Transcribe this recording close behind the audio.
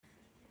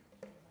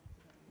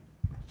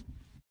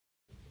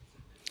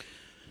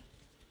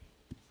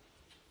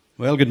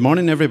Well, good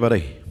morning,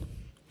 everybody.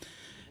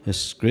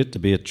 It's great to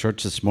be at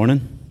church this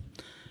morning,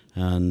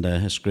 and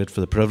it's great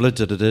for the privilege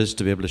that it is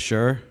to be able to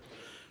share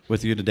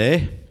with you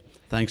today.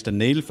 Thanks to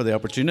Neil for the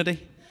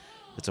opportunity.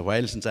 It's a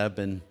while since I've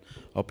been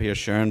up here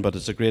sharing, but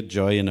it's a great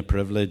joy and a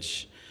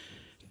privilege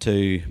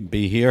to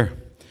be here.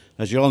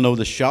 As you all know,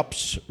 the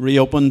shops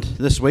reopened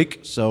this week,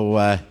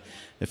 so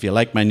if you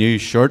like my new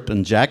shirt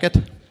and jacket,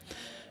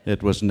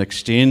 it was an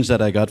exchange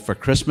that I got for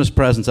Christmas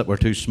presents that were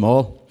too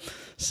small.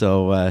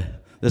 So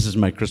this is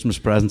my Christmas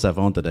presents I've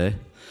on today.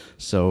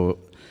 So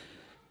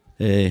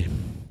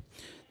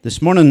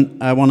this morning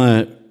I want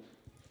to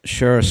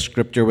share a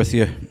scripture with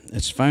you.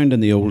 It's found in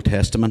the Old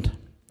Testament.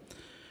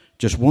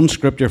 Just one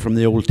scripture from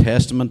the Old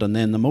Testament, and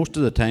then the most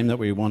of the time that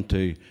we want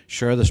to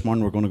share this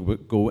morning, we're going to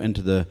go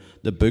into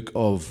the book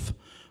of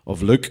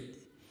Luke,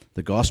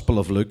 the Gospel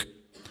of Luke,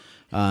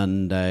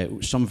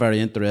 and some very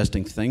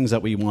interesting things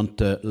that we want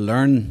to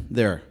learn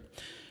there.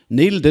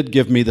 Neil did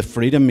give me the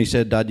freedom. He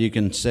said, Dad, you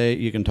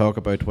can talk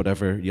about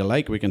whatever you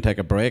like. We can take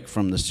a break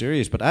from the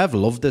series. But I've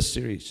loved this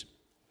series,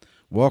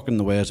 Walking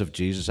the Ways of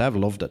Jesus. I've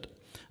loved it.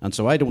 And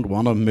so I don't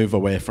want to move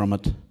away from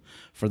it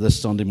for this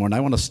Sunday morning.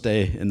 I want to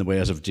stay in the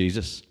ways of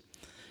Jesus.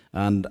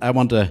 And I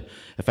want to,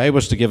 if I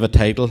was to give a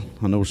title,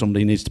 I know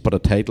somebody needs to put a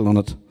title on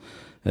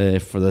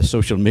it for the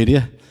social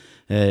media.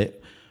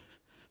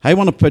 I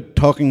want to put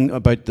talking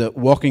about the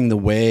walking the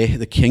way,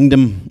 the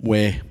kingdom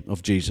way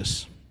of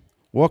Jesus.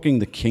 Walking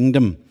the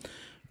kingdom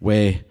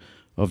way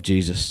of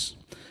Jesus.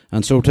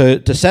 And so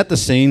to set the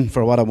scene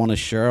for what I want to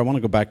share, I want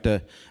to go back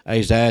to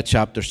Isaiah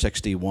chapter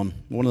 61,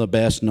 one of the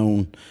best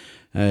known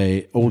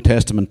Old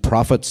Testament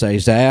prophets,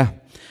 Isaiah.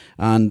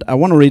 And I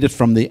want to read it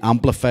from the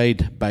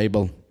Amplified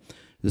Bible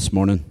this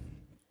morning.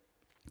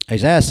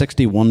 Isaiah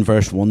 61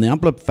 verse 1, the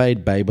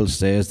Amplified Bible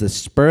says, "The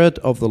Spirit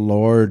of the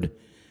Lord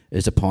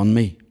is upon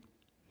me,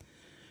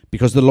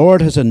 because the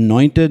Lord has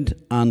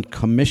anointed and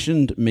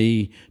commissioned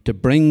me to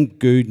bring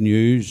good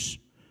news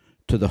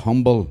to the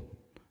humble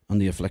and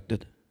the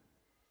afflicted.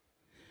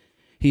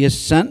 He has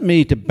sent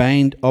me to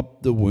bind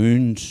up the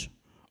wounds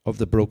of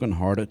the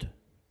brokenhearted,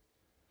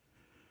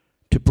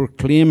 to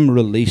proclaim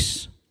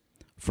release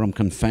from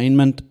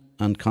confinement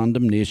and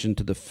condemnation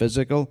to the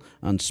physical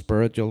and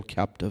spiritual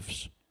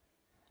captives,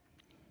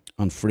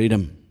 and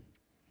freedom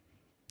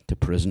to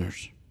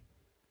prisoners."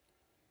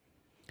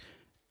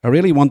 I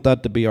really want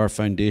that to be our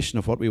foundation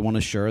of what we want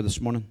to share this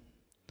morning,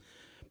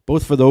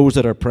 both for those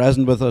that are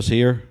present with us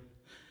here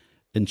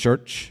in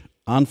church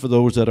and for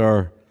those that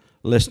are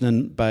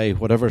listening by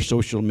whatever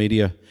social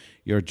media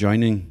you're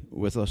joining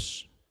with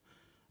us.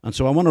 And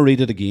so I want to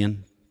read it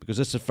again because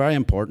it's a very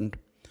important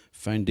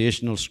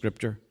foundational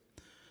scripture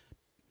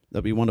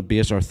that we want to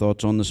base our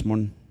thoughts on this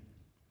morning.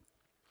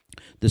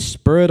 "The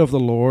Spirit of the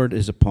Lord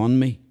is upon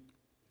me,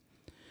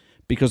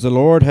 because the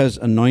Lord has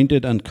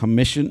anointed and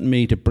commissioned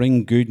me to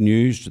bring good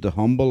news to the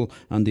humble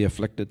and the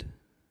afflicted.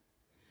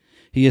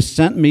 He has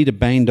sent me to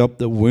bind up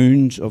the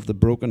wounds of the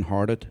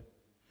brokenhearted,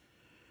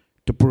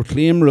 to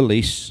proclaim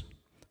release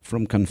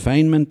from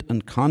confinement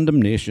and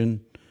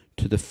condemnation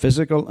to the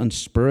physical and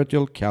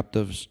spiritual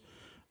captives,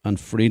 and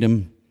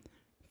freedom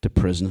to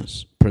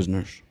prisoners."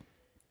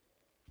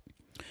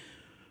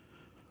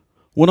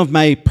 One of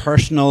my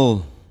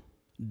personal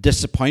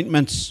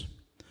disappointments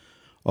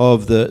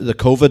of the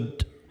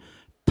COVID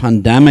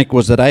pandemic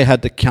was that I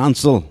had to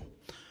cancel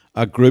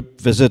a group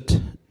visit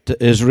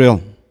to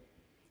Israel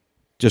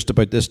just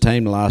about this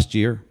time last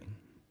year.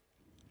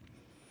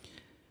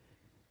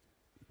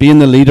 Being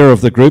the leader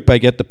of the group, I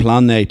get to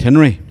plan the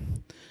itinerary.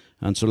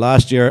 And so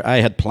last year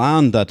I had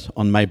planned that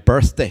on my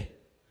birthday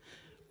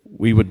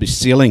we would be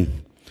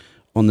sailing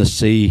on the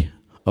Sea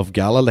of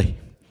Galilee.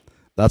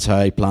 That's how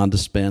I planned to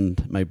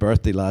spend my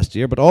birthday last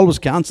year, but all was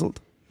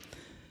cancelled.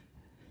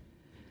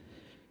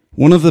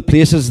 One of the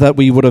places that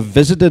we would have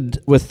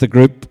visited with the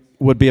group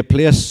would be a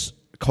place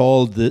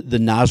called the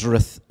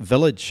Nazareth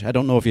Village. I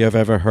don't know if you have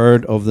ever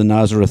heard of the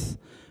Nazareth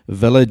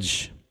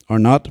Village or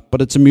not,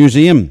 but it's a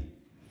museum.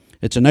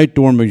 It's an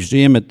outdoor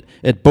museum.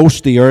 It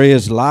boasts the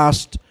area's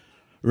last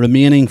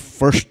remaining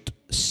first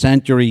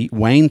century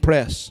wine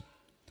press,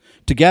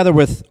 together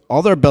with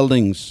other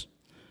buildings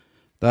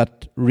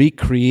that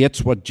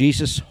recreates what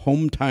Jesus'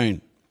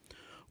 hometown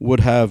would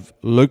have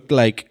looked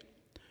like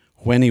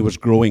when he was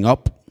growing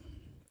up.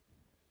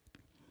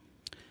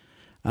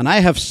 And I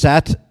have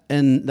sat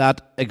in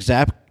that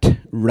exact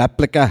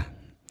replica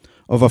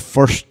of a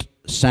first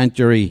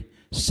century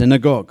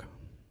synagogue.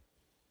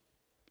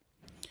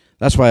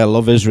 That's why I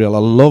love Israel. I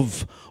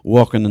love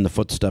walking in the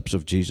footsteps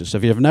of Jesus.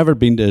 If you've never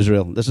been to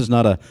Israel, this is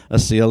not a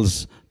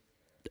sales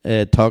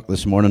talk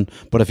this morning,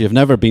 but if you've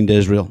never been to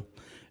Israel,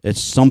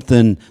 it's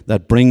something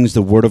that brings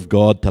the Word of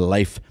God to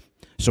life.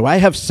 So I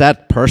have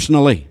sat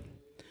personally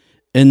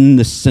in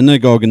the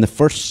synagogue, in the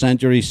first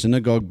century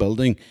synagogue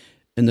building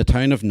in the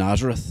town of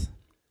Nazareth.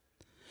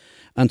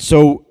 And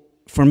so,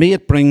 for me,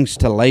 it brings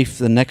to life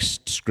the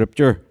next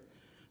scripture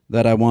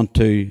that I want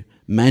to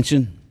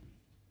mention,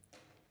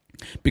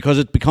 because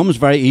it becomes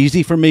very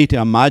easy for me to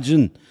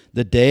imagine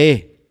the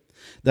day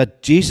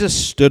that Jesus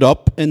stood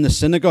up in the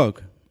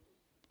synagogue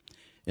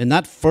in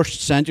that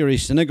first century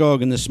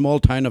synagogue in the small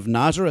town of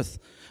Nazareth,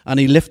 and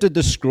he lifted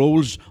the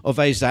scrolls of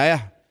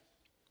Isaiah,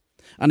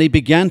 and he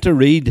began to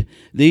read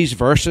these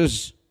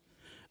verses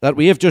that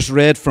we have just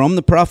read from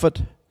the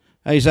prophet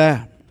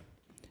Isaiah.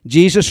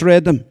 Jesus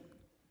read them.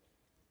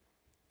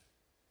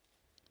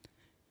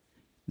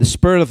 The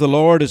Spirit of the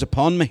Lord is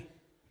upon me,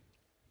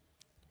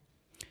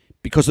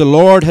 because the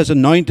Lord has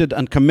anointed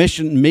and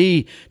commissioned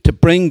me to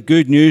bring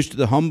good news to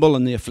the humble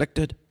and the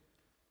afflicted.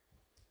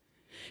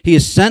 He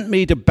has sent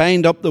me to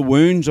bind up the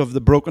wounds of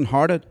the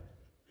brokenhearted,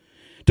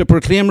 to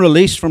proclaim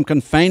release from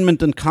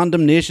confinement and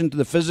condemnation to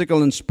the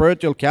physical and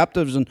spiritual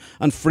captives,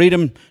 and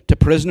freedom to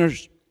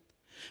prisoners.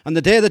 And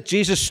the day that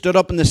Jesus stood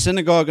up in the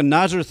synagogue in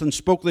Nazareth and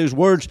spoke these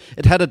words,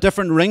 it had a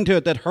different ring to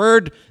it. They'd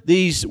heard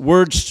these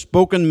words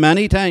spoken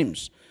many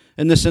times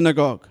in the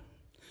synagogue.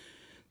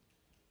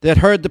 They had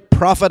heard the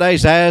prophet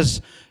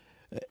Isaiah's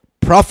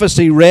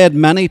prophecy read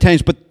many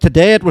times, but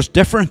today it was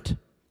different.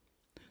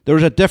 There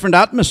was a different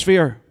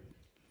atmosphere.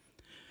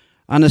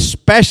 And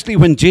especially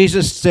when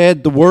Jesus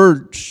said the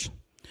words,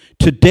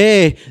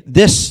 "Today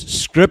this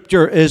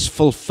scripture is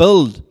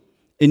fulfilled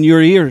in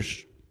your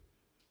ears."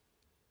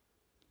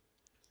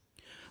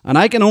 And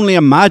I can only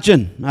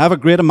imagine, I have a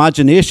great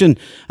imagination,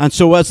 and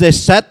so as they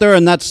sat there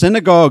in that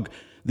synagogue,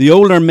 the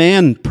older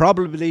men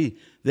probably,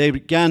 they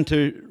began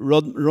to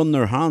run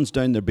their hands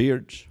down their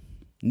beards.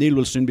 Neil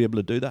will soon be able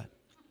to do that.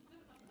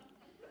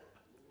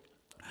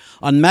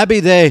 And maybe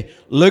they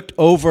looked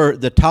over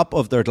the top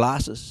of their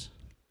glasses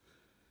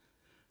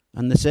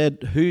and they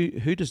said,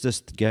 who does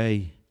this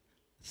guy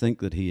think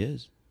that he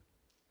is?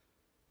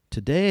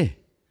 Today,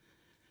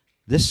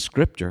 this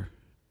scripture,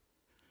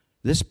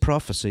 this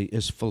prophecy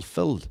is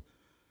fulfilled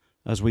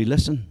as we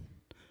listen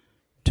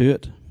to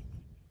it.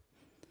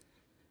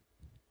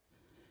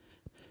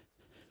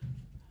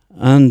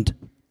 And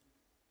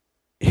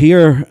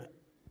here,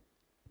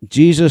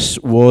 Jesus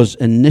was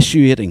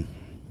initiating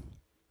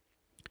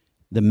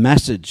the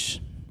message,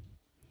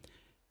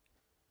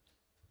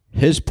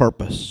 his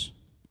purpose,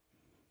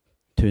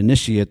 to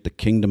initiate the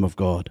kingdom of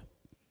God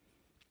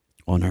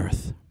on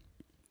earth.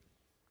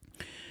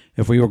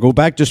 If we go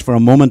back just for a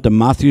moment to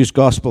Matthew's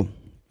Gospel,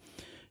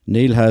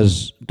 Neil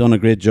has done a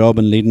great job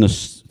in leading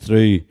us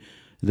through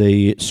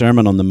the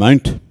Sermon on the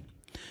Mount.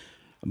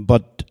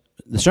 But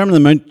the Sermon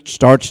on the Mount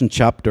starts in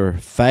chapter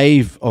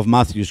 5 of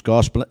Matthew's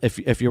Gospel.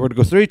 If you were to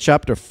go through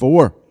chapter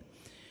 4,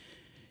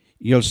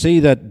 you'll see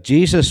that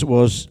Jesus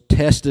was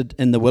tested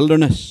in the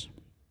wilderness.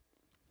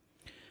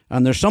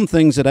 And there's some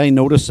things that I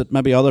notice that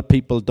maybe other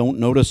people don't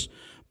notice.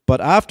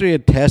 But after he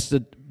had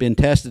been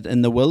tested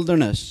in the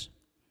wilderness,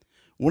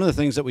 one of the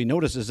things that we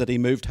notice is that he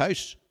moved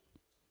house.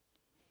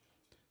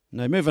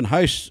 Now, moving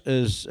house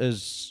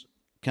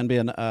can be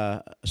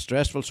a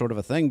stressful sort of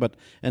a thing, but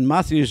in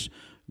Matthew's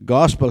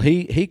Gospel,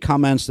 he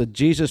comments that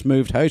Jesus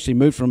moved house. He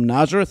moved from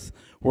Nazareth,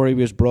 where he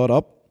was brought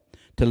up,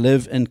 to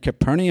live in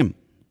Capernaum.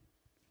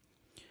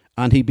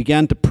 And he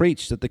began to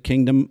preach that the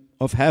kingdom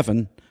of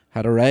heaven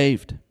had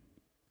arrived.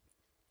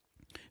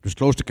 It was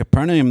close to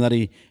Capernaum that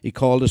he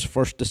called his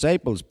first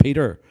disciples,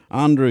 Peter,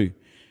 Andrew,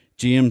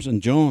 James,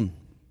 and John.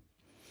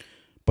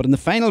 But in the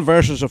final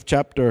verses of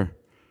chapter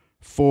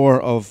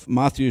 4 of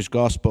Matthew's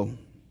Gospel,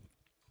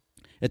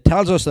 it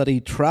tells us that he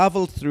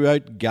traveled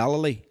throughout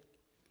Galilee,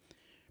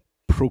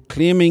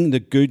 proclaiming the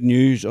good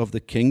news of the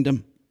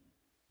kingdom.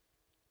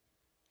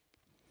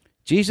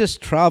 Jesus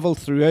traveled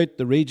throughout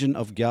the region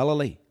of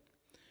Galilee,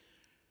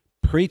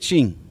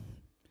 preaching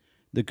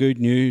the good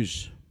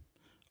news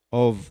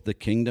of the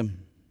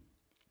kingdom.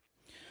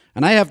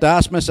 And I have to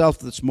ask myself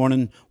this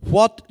morning,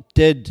 what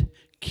did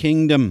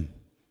kingdom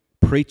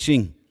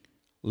preaching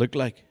look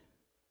like?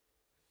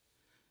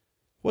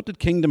 What did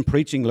kingdom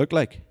preaching look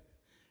like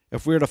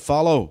if we were to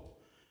follow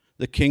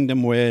the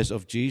kingdom ways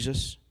of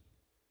Jesus?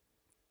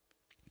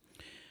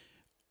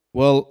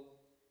 Well,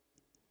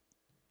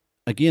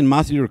 again,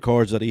 Matthew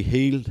records that he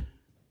healed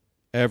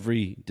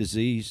every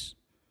disease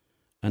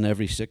and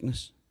every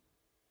sickness.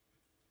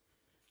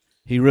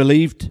 He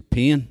relieved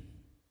pain.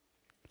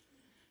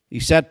 He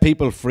set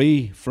people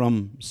free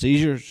from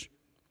seizures.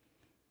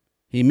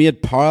 He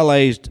made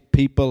paralyzed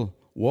people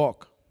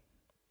walk.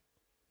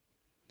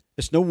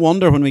 It's no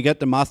wonder when we get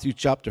to Matthew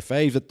chapter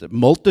 5 that the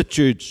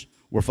multitudes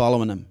were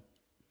following him,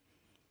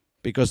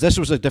 because this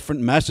was a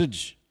different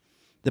message.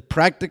 The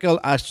practical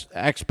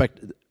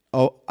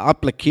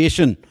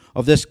application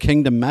of this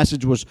kingdom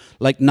message was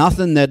like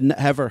nothing they'd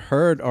ever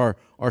heard or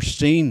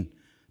seen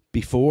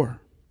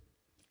before.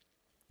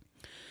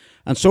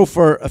 And so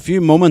for a few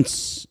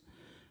moments,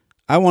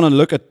 I want to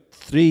look at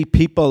 3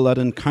 people that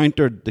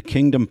encountered the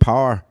kingdom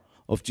power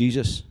of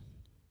Jesus.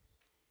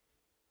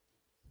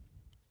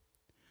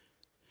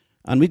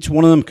 And each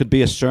one of them could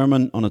be a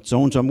sermon on its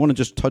own, so I'm going to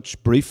just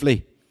touch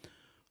briefly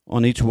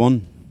on each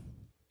one.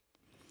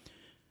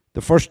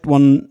 The first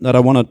one that I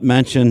want to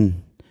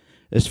mention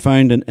is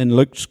found in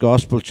Luke's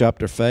Gospel,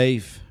 chapter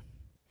 5.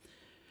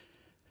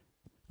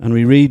 And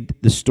we read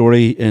the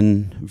story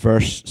in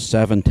verse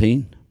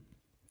 17.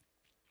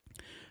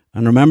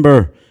 And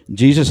remember,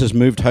 Jesus has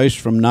moved house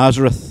from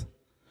Nazareth,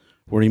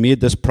 where he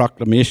made this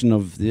proclamation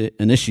of the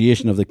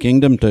initiation of the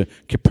kingdom to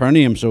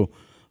Capernaum. So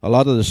a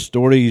lot of the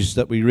stories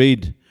that we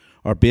read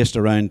are based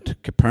around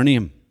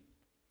Capernaum.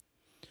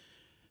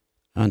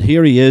 And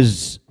here he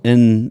is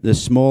in the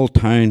small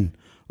town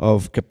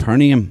of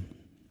Capernaum.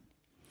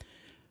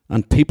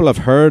 And people have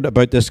heard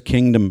about this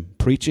kingdom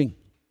preaching.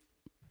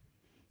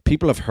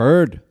 People have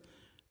heard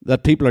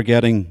that people are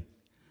getting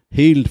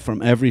healed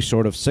from every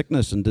sort of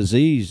sickness and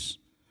disease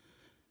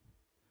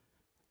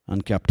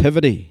and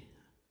captivity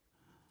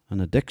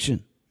and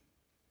addiction.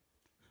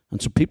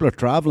 And so people are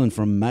traveling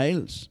from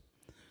miles.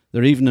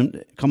 They're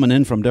even coming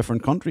in from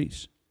different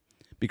countries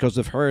because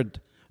they've heard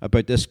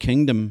about this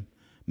kingdom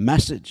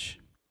message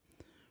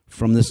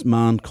from this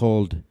man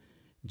called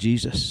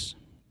Jesus.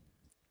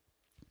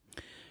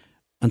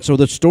 And so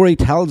the story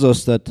tells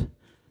us that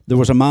there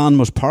was a man who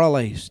was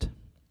paralyzed.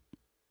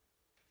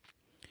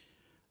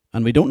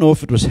 And we don't know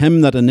if it was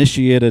him that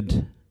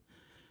initiated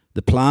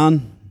the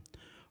plan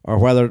or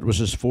whether it was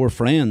his 4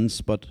 friends,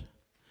 but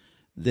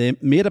they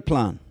made a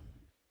plan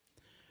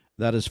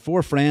that his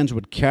 4 friends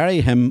would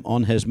carry him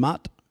on his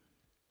mat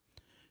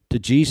to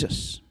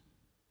Jesus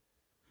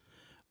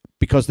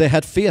because they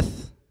had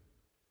faith.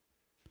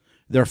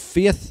 Their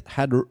faith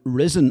had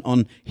risen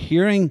on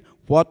hearing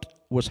what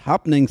was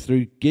happening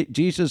through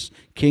Jesus'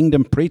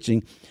 kingdom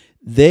preaching.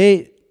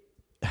 They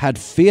had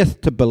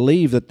faith to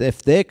believe that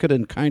if they could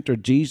encounter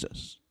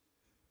Jesus,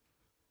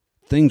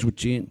 things would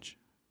change.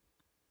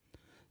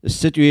 The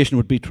situation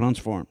would be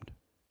transformed.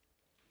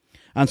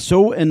 And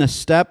so, in a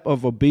step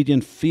of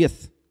obedient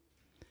faith,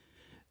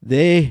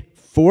 they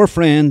 4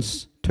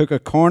 friends took a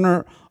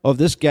corner of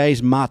this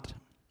guy's mat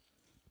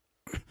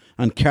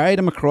and carried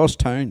him across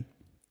town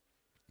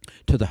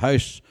to the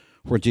house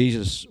where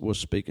Jesus was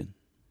speaking.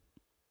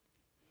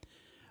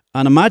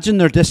 And imagine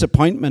their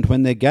disappointment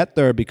when they get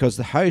there because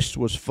the house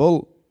was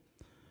full.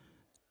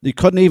 They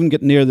couldn't even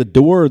get near the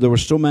door. There were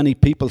so many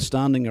people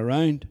standing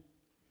around.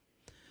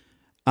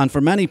 And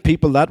for many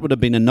people, that would have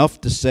been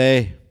enough to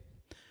say,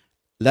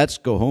 let's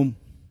go home.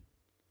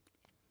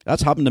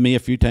 That's happened to me a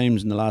few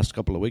times in the last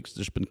couple of weeks.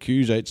 There's been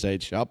queues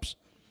outside shops.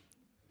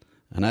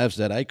 And I've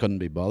said, I couldn't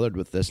be bothered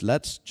with this.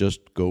 Let's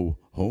just go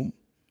home.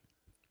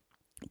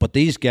 But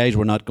these guys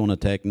were not going to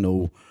take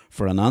no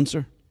for an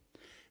answer.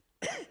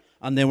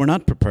 And they were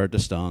not prepared to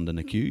stand in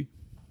a queue.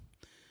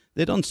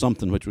 They'd done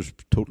something which was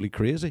totally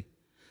crazy.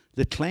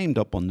 They climbed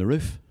up on the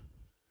roof.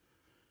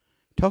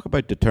 Talk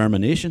about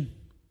determination.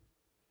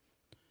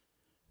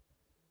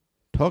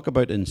 Talk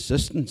about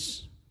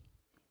insistence,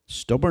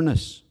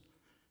 stubbornness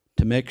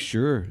to make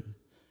sure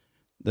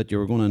that you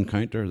were going to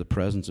encounter the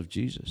presence of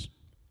Jesus.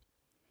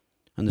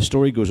 And the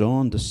story goes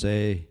on to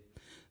say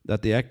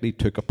that they actually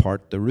took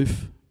apart the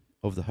roof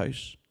of the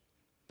house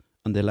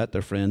and they let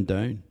their friend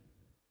down.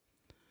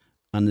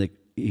 And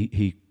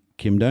he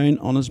came down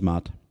on his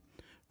mat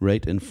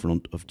right in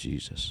front of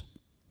Jesus.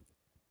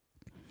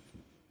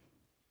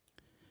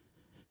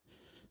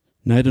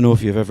 Now, I don't know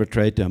if you've ever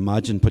tried to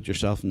imagine, put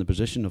yourself in the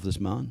position of this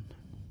man.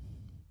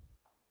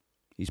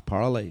 He's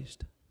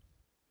paralyzed.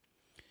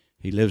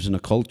 He lives in a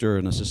culture,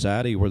 in a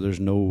society where there's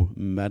no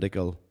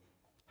medical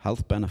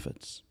health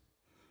benefits.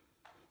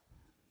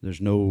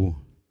 There's no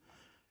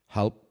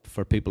help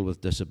for people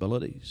with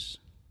disabilities.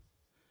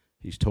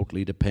 He's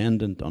totally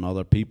dependent on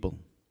other people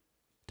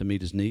to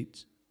meet his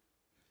needs.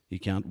 He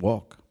can't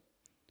walk.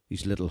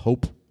 He's little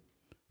hope.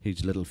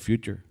 He's little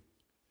future.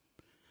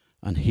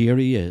 And here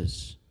he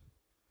is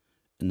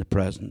in the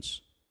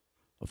presence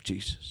of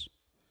Jesus.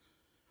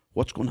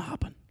 What's going to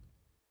happen?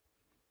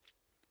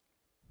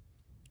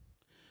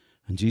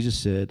 And Jesus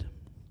said,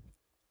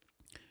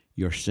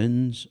 your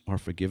sins are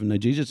forgiven. Now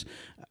Jesus,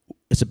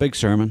 it's a big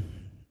sermon.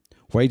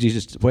 Why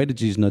did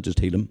Jesus not just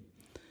heal him?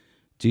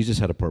 Jesus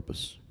had a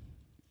purpose.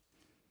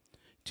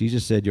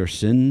 Jesus said, your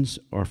sins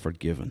are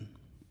forgiven.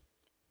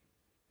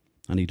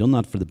 And he done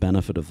that for the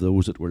benefit of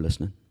those that were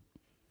listening.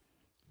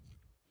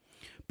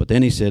 But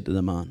then he said to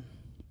the man,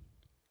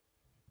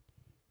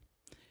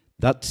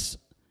 that's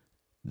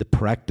the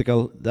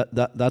practical,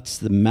 that's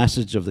the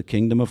message of the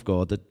kingdom of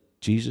God, that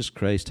Jesus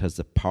Christ has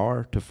the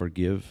power to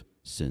forgive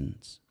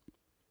sins.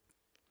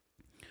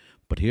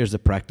 But here's the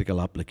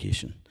practical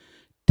application.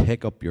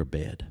 Take up your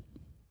bed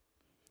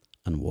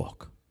and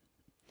walk.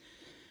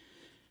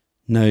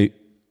 Now,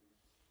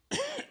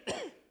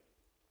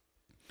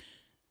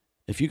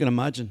 if you can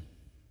imagine,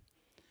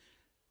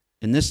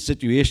 in this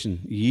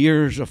situation,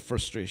 years of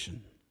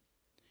frustration,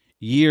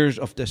 years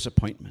of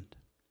disappointment,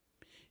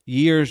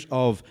 years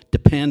of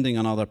depending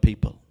on other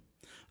people,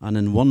 and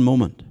in one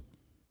moment,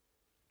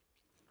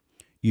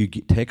 you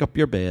take up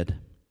your bed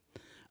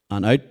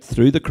and out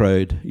through the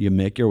crowd, you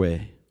make your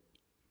way.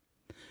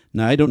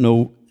 Now, I don't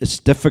know, it's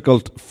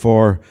difficult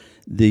for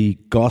the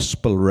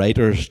gospel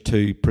writers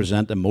to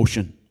present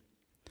emotion,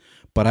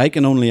 but I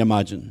can only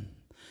imagine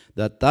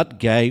that that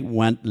guy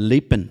went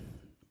leaping,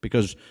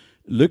 because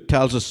Luke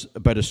tells us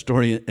about a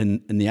story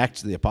in the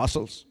Acts of the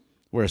Apostles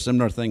where a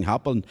similar thing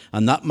happened,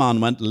 and that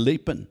man went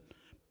leaping,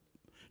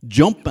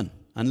 jumping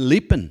and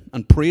leaping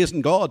and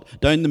praising God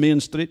down the main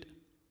street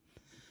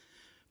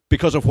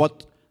because of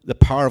what the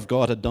power of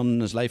God had done in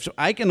his life. So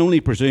I can only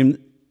presume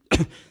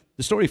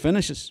the story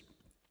finishes.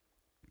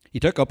 He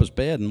took up his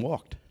bed and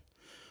walked.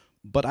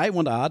 But I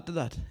want to add to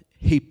that.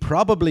 He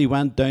probably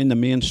went down the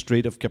main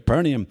street of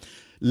Capernaum,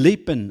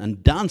 leaping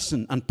and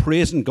dancing and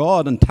praising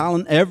God and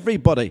telling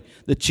everybody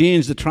the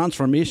change, the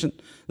transformation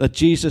that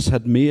Jesus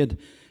had made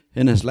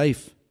in his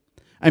life.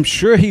 I'm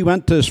sure he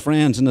went to his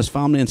friends and his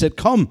family and said,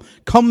 come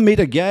meet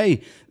a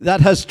guy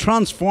that has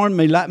transformed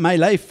my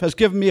life, has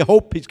given me a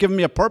hope, he's given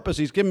me a purpose,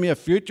 he's given me a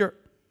future.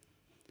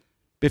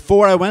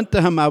 Before I went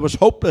to him, I was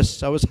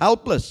hopeless, I was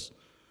helpless,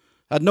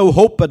 had no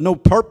hope, had no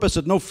purpose,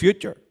 had no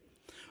future.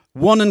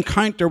 One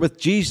encounter with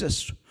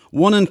Jesus,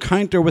 one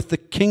encounter with the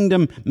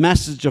kingdom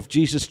message of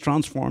Jesus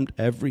transformed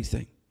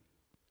everything.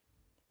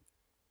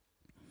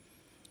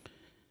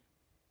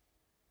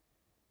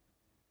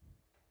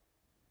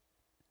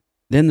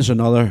 Then there's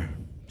another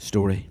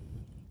story.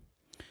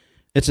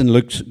 It's in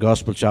Luke's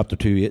Gospel, chapter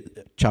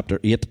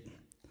 8.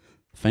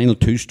 Final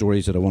two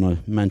stories that I want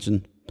to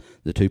mention,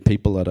 the two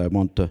people that I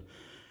want to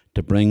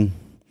bring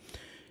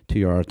to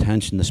your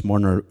attention this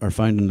morning are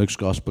found in Luke's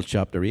Gospel,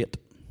 chapter 8.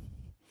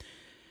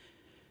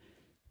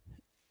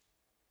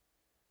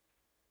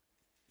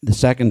 The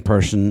second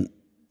person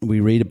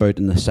we read about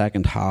in the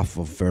second half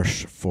of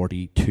verse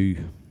 42,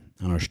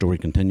 and our story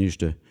continues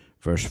to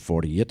verse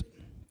 48.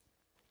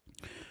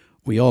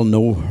 We all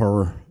know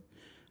her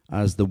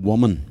as the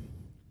woman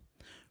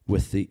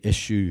with the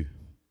issue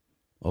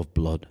of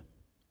blood.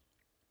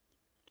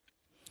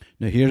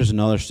 Now here's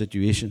another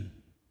situation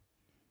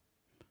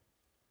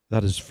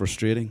that is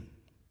frustrating.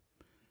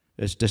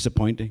 It's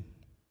disappointing.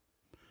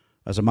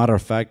 As a matter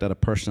of fact, at a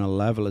personal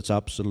level, it's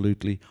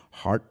absolutely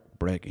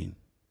heartbreaking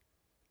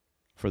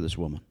for this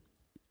woman.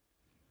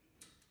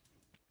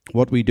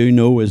 What we do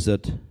know is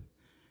that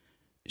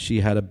she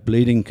had a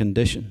bleeding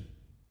condition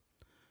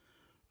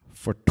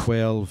for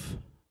 12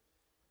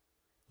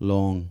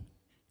 long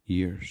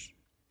years.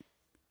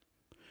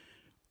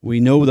 We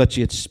know that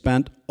she had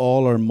spent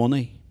all her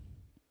money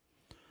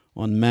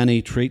on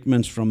many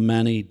treatments from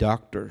many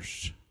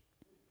doctors.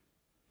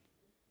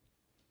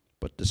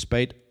 But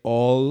despite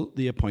all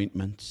the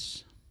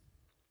appointments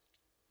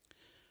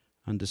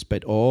and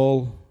despite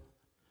all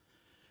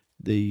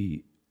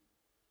the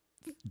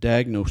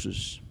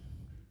diagnosis,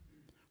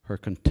 her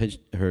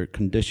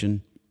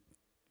condition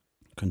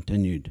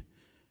continued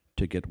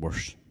to get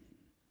worse.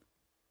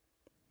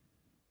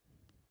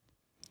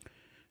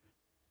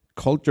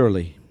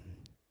 Culturally,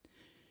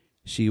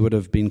 she would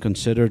have been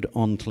considered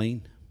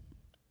unclean,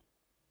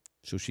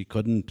 so she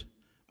couldn't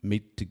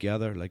meet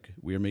together like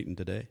we're meeting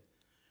today.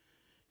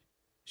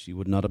 She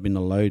would not have been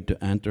allowed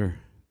to enter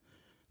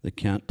the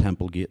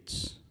temple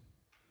gates.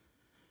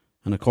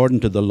 And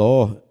according to the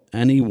law,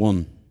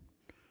 anyone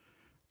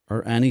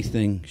or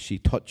anything she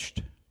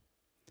touched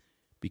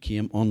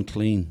became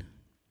unclean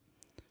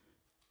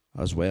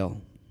as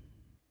well.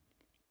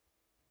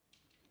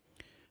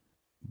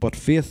 But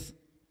faith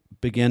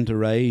began to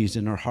rise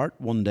in her heart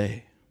one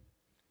day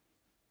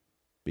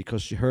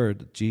because she heard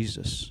that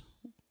Jesus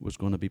was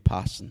going to be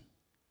passing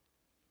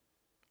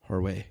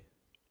her way.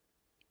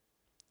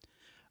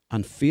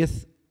 And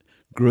faith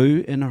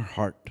grew in her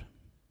heart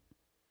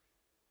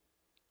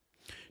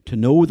to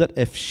know that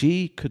if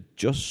she could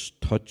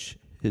just touch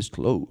his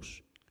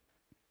clothes,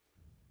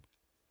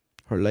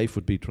 her life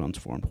would be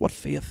transformed. What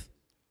faith!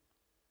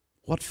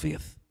 What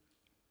faith!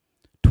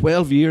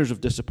 12 years of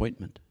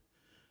disappointment.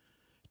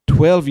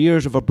 12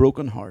 years of a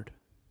broken heart.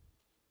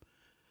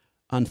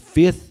 And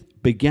faith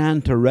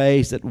began to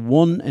rise that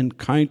one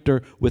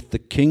encounter with the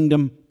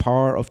kingdom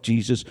power of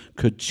Jesus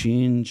could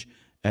change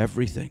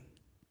everything.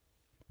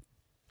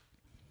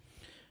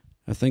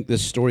 I think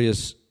this story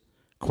is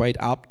quite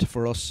apt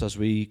for us as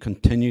we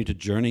continue to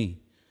journey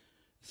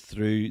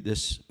through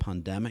this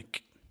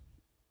pandemic.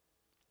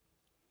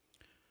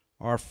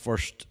 Our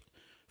first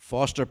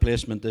foster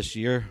placement this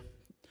year,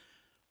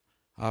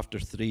 after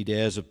 3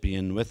 days of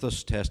being with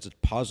us, tested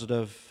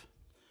positive.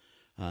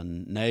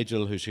 And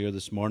Nigel, who's here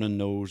this morning,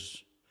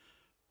 knows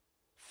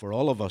for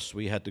all of us,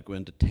 we had to go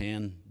into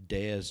 10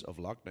 days of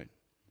lockdown.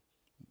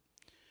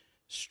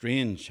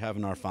 Strange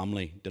having our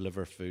family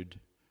deliver food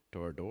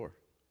to our door.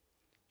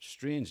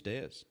 Strange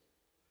days.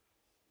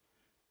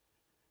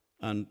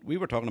 And we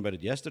were talking about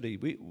it yesterday.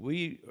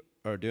 We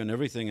are doing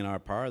everything in our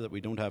power that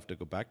we don't have to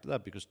go back to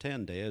that, because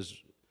 10 days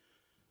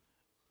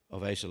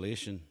of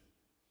isolation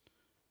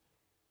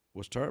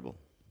was terrible.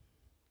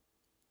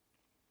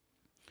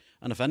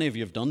 And if any of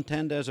you have done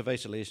 10 days of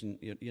isolation,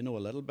 you know a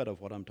little bit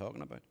of what I'm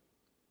talking about.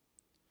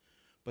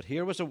 But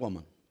here was a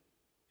woman.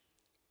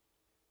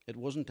 It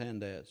wasn't 10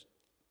 days.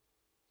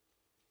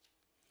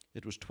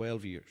 It was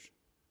 12 years.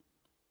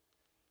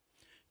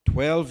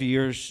 12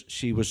 years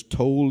she was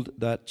told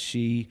that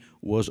she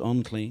was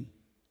unclean.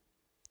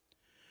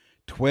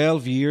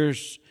 12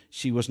 years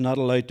she was not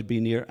allowed to be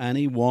near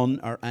anyone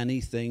or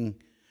anything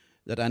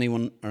that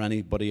anyone or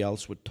anybody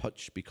else would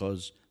touch,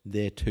 because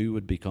they too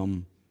would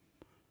become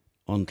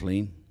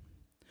unclean.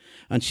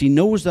 And she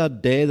knows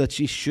that day that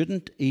she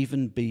shouldn't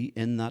even be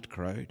in that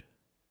crowd.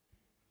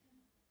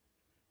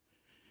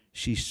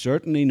 she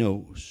certainly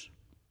knows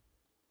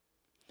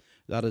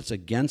that it's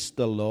against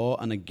the law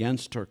and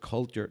against her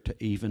culture to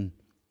even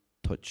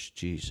touch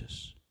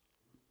Jesus.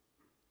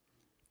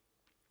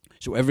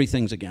 So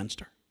everything's against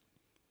her.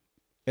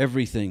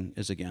 Everything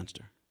is against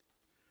her.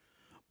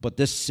 But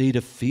this seed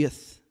of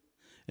faith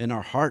in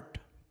her heart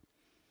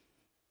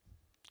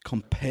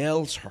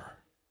compels her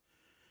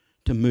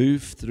to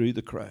move through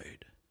the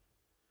crowd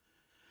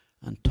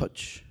and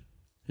touch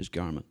his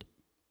garment.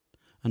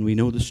 And we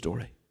know the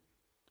story.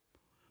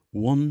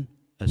 One,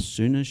 as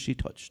soon as she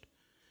touched,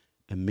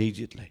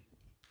 immediately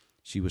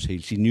she was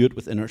healed. She knew it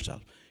within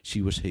herself.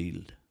 She was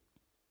healed.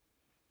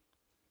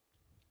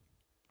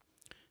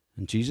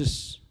 And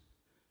Jesus,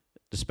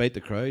 despite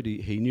the crowd,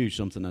 he knew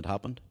something had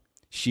happened.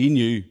 She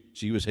knew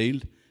she was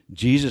healed.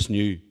 Jesus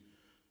knew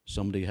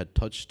somebody had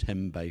touched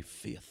him by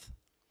faith.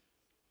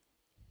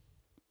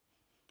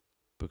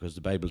 Because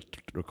the Bible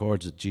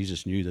records that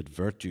Jesus knew that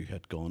virtue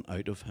had gone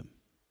out of him.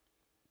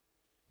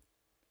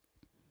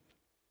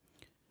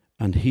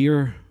 And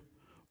here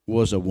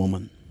was a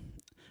woman.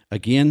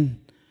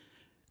 Again,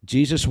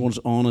 Jesus was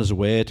on his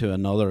way to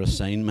another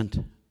assignment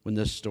when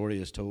this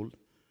story is told.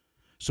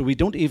 So we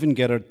don't even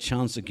get a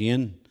chance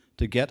again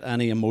to get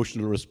any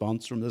emotional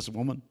response from this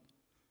woman.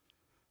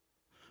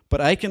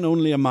 But I can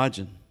only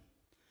imagine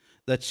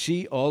that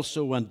she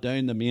also went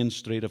down the main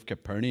street of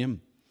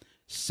Capernaum,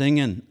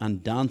 singing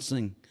and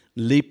dancing,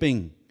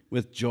 leaping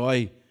with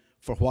joy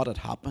for what had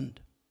happened.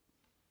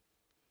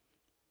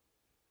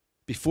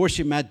 Before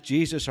she met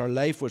Jesus, her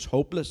life was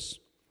hopeless.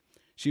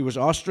 She was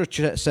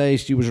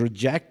ostracized, she was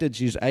rejected,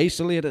 she was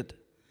isolated.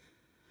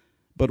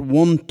 But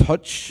one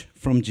touch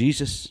from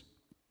Jesus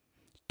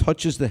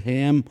touches the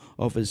hem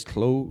of his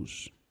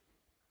clothes,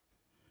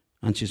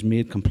 and she's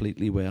made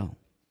completely well.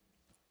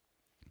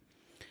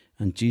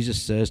 And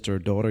Jesus says to her,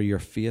 daughter, your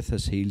faith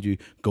has healed you.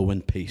 Go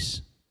in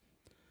peace.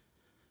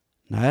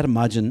 Now, I'd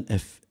imagine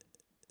if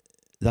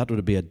that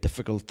would be a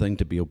difficult thing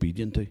to be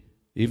obedient to.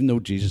 Even though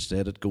Jesus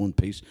said it, go in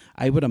peace.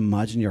 I would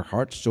imagine your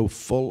heart so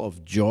full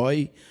of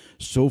joy,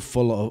 so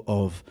full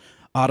of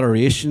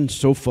adoration,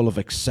 so full of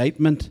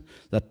excitement,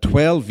 that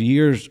 12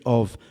 years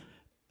of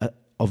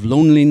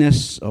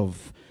loneliness,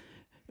 of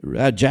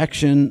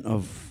rejection,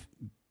 of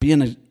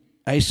being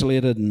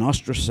isolated and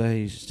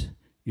ostracized,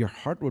 your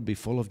heart would be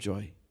full of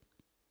joy.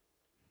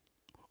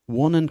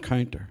 One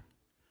encounter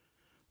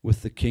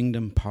with the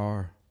kingdom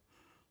power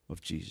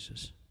of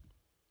Jesus.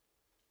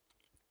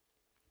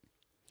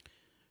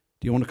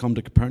 Do you want to come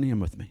to Capernaum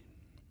with me?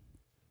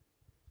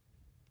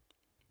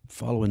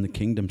 Following the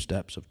kingdom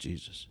steps of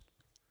Jesus.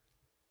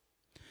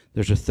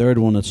 There's a third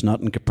one that's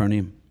not in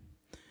Capernaum.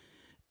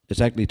 It's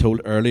actually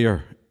told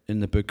earlier in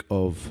the book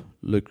of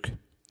Luke,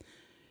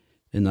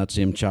 in that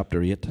same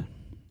chapter 8.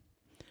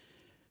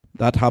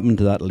 That happened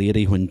to that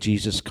lady when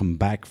Jesus come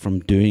back from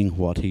doing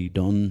what he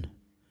done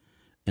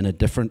in a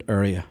different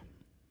area.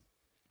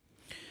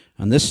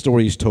 And this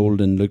story is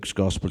told in Luke's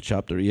Gospel,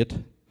 chapter 8,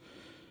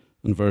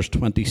 in verse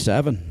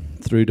 27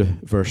 through to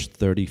verse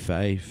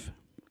 35.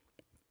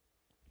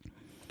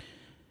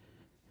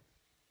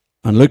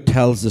 And Luke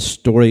tells the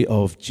story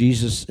of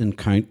Jesus'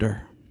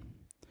 encounter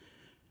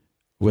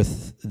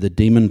with the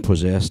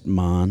demon-possessed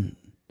man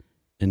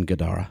in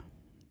Gadara.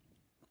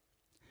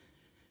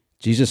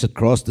 Jesus had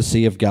crossed the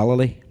Sea of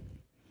Galilee,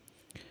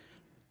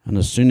 and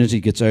as soon as he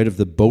gets out of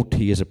the boat,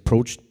 he is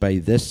approached by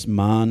this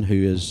man who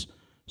is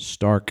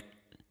stark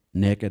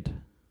naked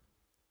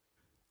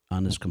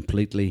and is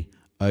completely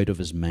out of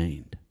his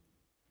mind.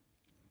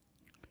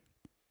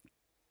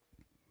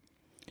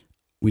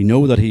 We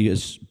know that he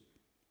is,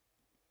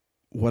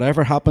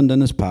 whatever happened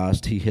in his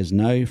past, he is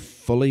now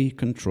fully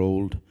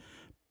controlled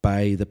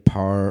by the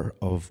power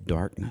of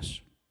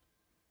darkness.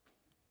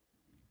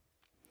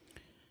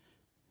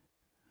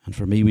 And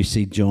for me, we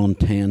see John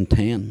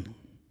 10:10.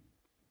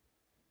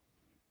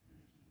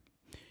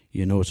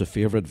 You know, it's a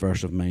favourite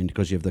verse of mine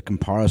because you have the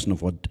comparison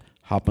of what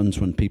happens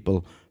when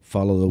people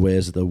follow the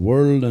ways of the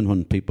world and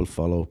when people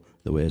follow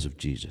the ways of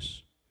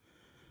Jesus.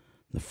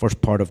 The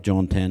first part of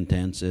John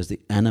 10:10 says,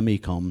 the enemy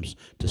comes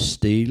to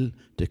steal,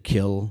 to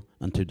kill,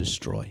 and to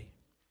destroy.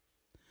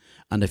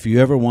 And if you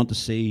ever want to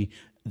see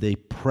the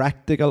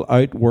practical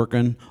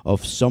outworking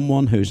of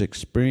someone who's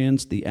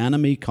experienced the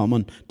enemy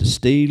coming to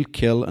steal,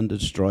 kill, and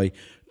destroy,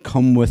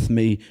 come with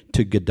me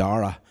to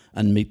Gadara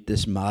and meet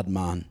this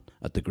madman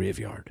at the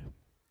graveyard.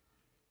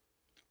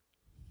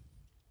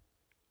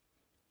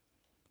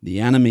 The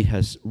enemy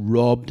has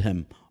robbed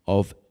him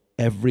of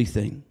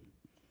everything.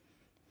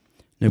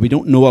 Now, we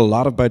don't know a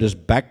lot about his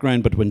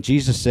background, but when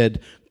Jesus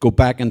said, go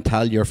back and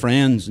tell your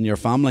friends and your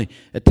family,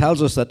 it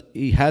tells us that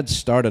he had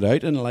started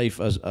out in life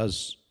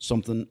as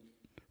something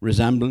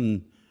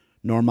resembling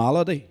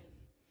normality.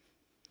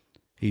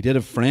 He did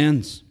have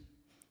friends.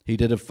 He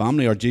did have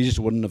family, or Jesus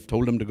wouldn't have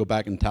told him to go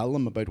back and tell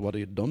them about what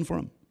he had done for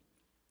him.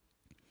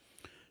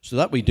 So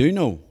that we do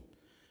know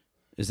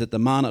is that the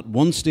man at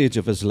one stage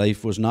of his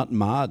life was not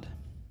mad,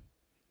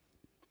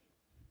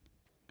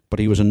 but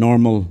he was a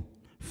normal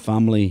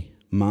family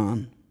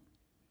man.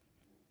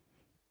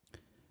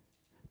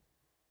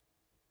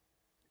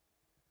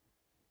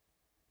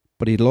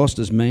 But he'd lost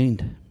his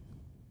mind.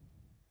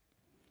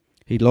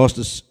 He'd lost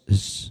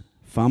his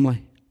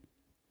family.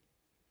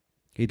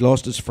 He'd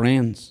lost his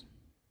friends.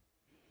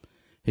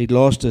 He'd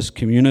lost his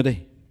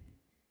community.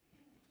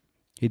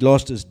 He'd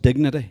lost his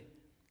dignity.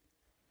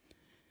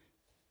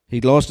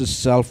 He'd lost his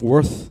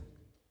self-worth.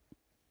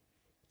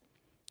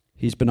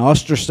 He's been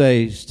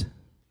ostracized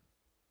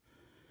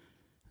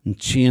and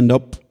chained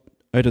up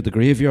out of the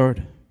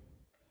graveyard.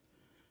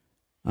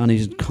 And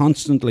he's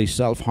constantly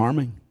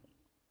self-harming.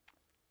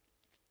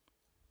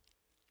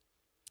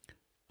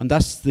 And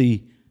that's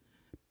the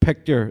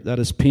picture that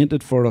is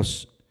painted for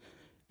us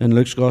in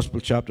Luke's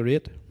Gospel, chapter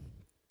 8.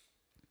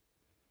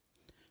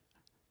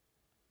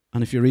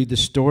 And if you read the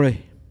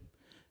story,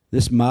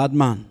 this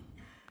madman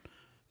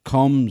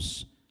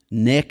comes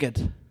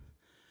naked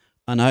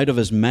and out of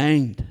his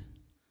mind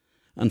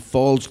and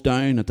falls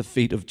down at the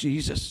feet of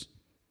Jesus.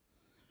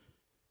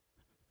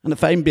 And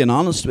if I'm being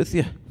honest with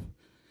you,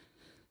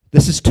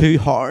 this is too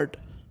hard.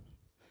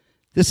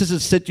 This is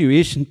a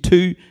situation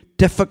too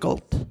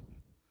difficult.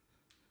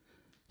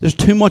 There's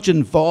too much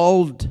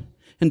involved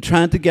in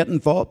trying to get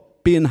involved,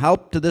 being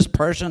help to this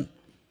person.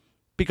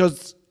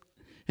 Because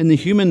in the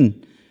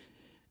human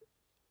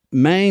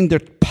mind, they're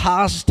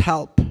past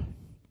help.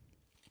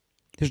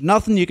 There's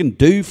nothing you can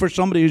do for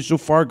somebody who's so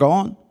far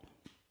gone.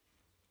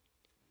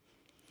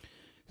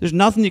 There's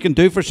nothing you can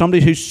do for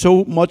somebody who's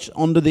so much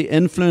under the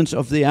influence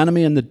of the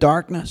enemy and the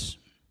darkness.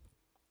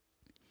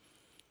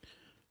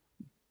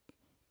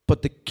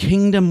 But the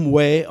kingdom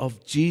way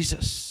of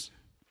Jesus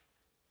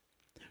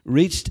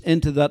reached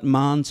into that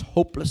man's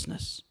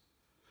hopelessness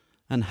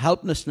and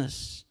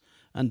helplessness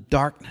and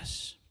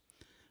darkness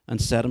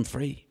and set him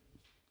free.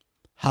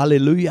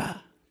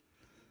 Hallelujah.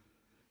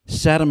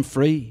 Set him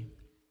free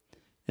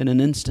in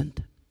an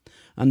instant.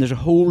 And there's a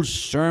whole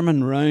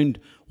sermon around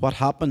what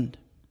happened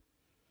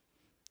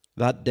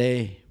that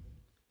day.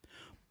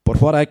 But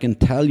what I can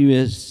tell you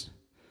is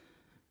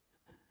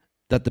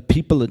that the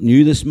people that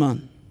knew this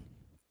man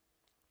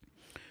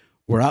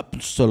were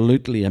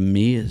absolutely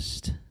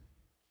amazed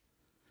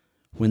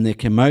when they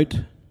came out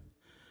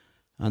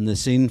and they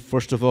seen,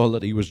 first of all,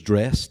 that he was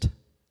dressed.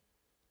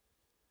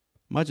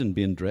 Imagine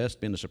being dressed,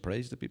 being a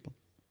surprise to people.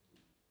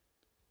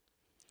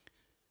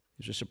 It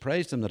was a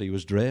surprise to them that he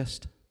was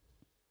dressed,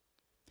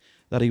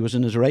 that he was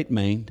in his right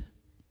mind,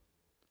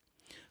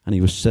 and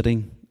he was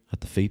sitting at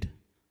the feet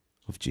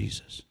of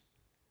Jesus.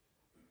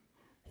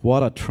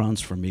 What a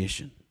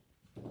transformation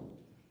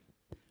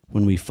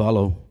when we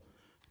follow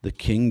the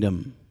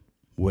kingdom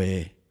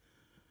way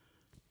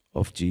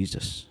of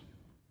Jesus.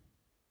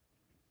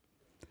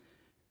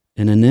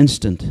 In an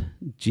instant,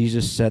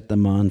 Jesus set the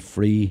man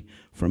free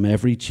from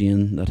every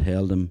chain that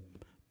held him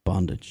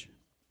bondage.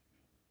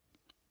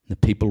 The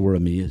people were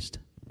amazed.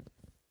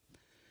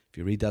 If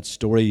you read that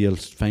story, you'll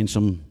find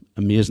some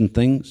amazing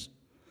things.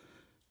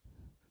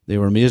 They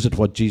were amazed at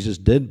what Jesus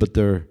did, but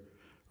their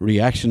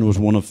reaction was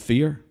one of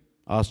fear.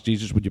 Asked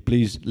Jesus, would you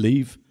please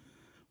leave?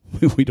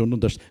 We don't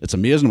understand. It's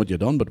amazing what you've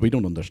done, but we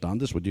don't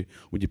understand this. Would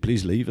you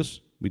please leave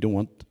us? We don't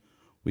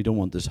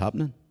want this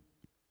happening.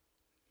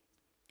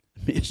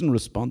 Amazing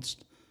response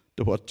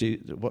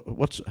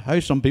to how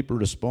some people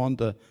respond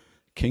to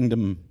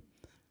kingdom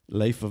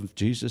life of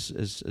Jesus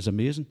is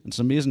amazing. It's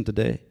amazing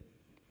today.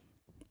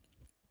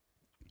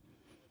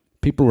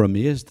 People were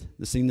amazed.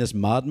 They seen this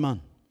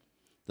madman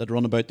that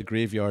run about the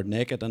graveyard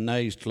naked, and now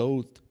he's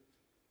clothed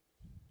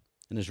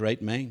in his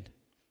right mind,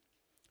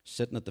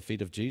 sitting at the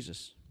feet of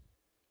Jesus.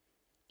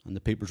 And the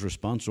people's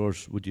response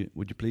was, would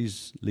you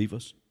please leave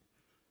us?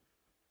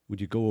 Would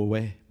you go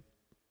away?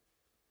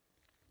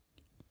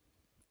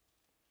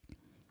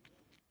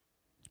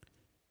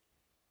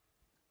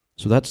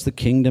 So that's the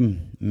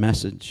kingdom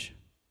message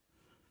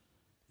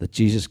that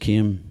Jesus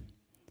came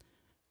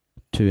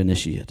to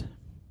initiate.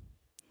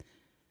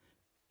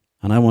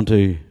 And I want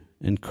to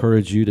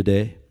encourage you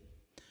today,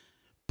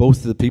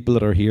 both the people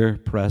that are here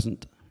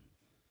present,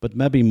 but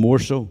maybe more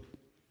so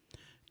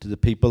to the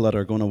people that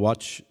are going to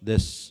watch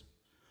this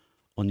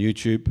on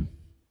YouTube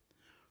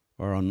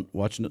or on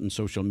watching it on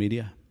social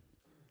media.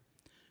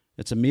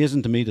 It's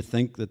amazing to me to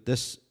think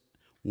that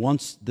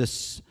once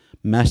this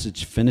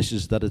message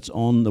finishes, that it's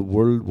on the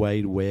World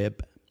Wide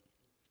Web,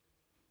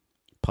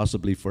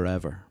 possibly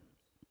forever.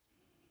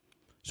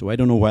 So I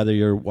don't know whether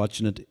you're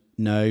watching it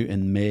now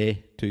in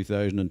May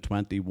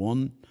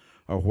 2021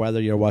 or whether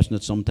you're watching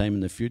it sometime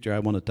in the future. I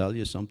want to tell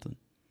you something.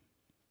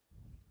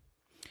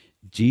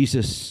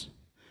 Jesus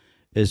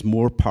is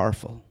more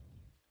powerful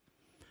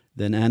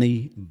than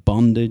any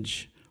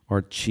bondage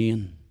or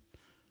chain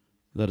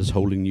that is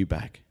holding you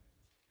back,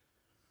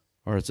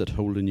 or is it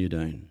holding you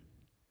down?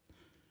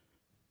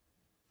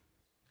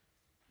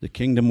 The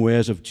kingdom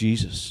ways of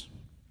Jesus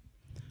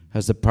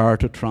has the power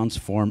to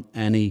transform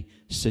any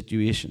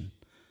situation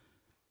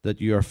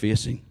that you are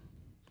facing.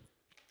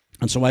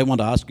 And so I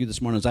want to ask you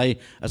this morning,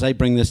 as I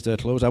bring this to a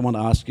close, I want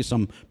to ask you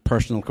some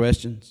personal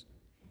questions.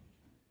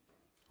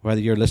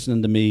 Whether you're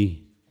listening to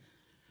me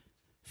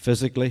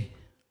physically,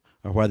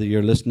 or whether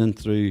you're listening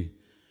through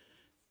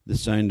the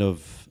sound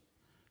of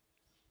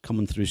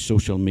coming through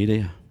social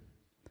media,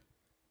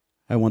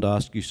 I want to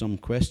ask you some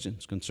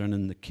questions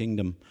concerning the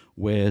kingdom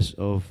ways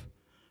of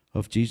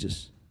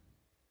Jesus.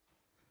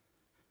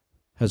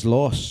 Has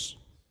loss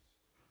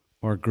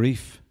or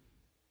grief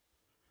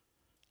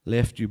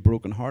left you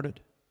brokenhearted?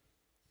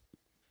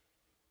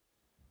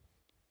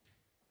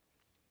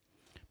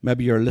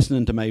 Maybe you're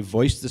listening to my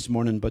voice this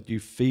morning, but you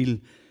feel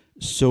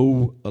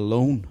so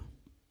alone.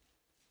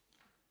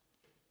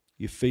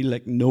 You feel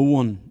like no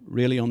one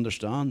really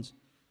understands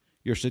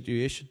your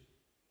situation.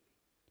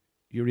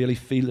 You really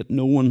feel that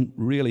no one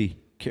really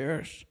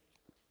cares.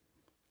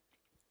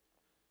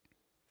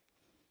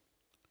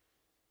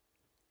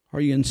 Are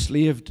you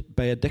enslaved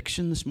by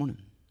addiction this morning?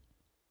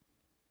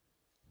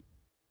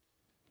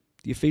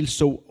 Do you feel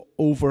so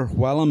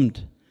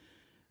overwhelmed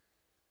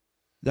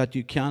that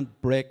you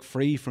can't break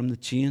free from the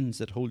chains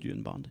that hold you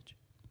in bondage?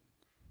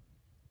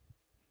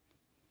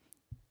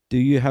 Do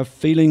you have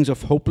feelings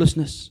of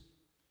hopelessness?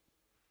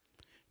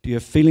 Do you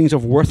have feelings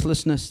of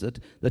worthlessness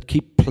that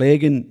keep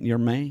plaguing your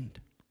mind?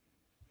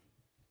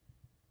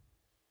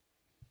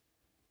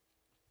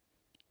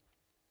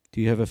 Do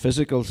you have a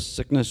physical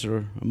sickness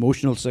or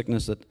emotional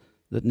sickness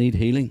that need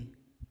healing?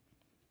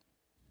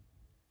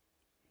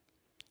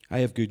 I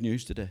have good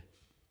news today.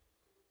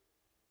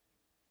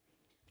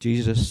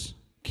 Jesus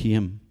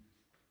came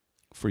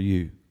for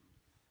you.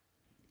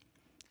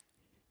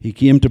 He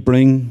came to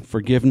bring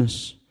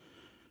forgiveness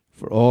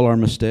for all our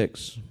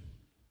mistakes,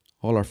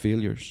 all our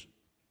failures.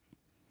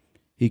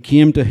 He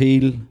came to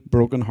heal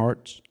broken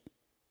hearts.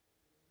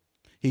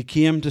 He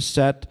came to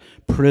set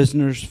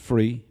prisoners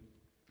free.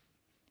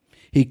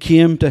 He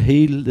came to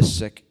heal the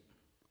sick.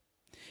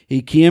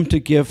 He came to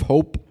give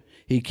hope.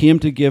 He came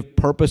to give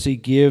purpose. He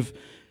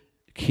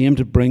came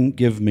to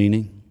give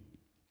meaning.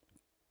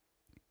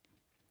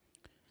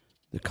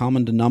 The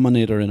common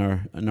denominator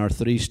in our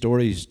three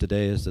stories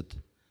today is that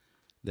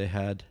they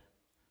had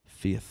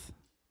faith.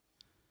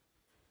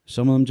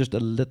 Some of them just a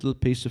little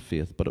piece of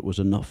faith, but it was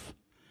enough.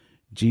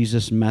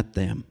 Jesus met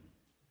them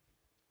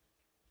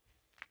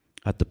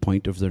at the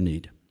point of their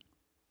need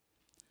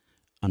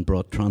and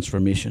brought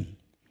transformation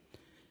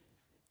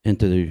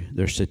into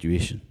their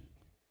situation.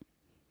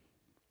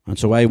 And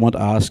so I want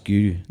to ask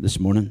you this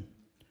morning,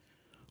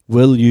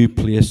 will you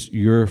place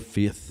your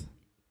faith?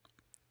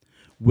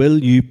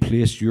 Will you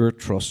place your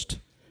trust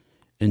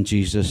in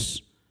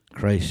Jesus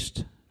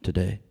Christ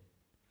today?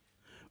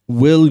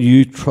 Will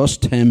you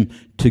trust Him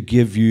to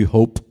give you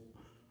hope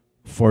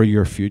for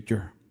your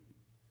future?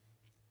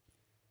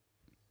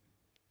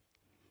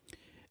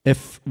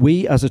 If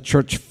we as a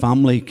church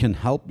family can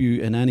help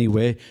you in any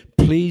way,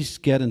 please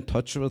get in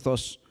touch with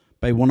us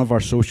by one of our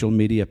social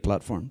media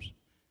platforms.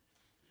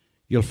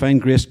 You'll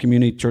find Grace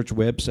Community Church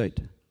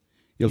website.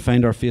 You'll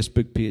find our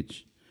Facebook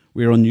page.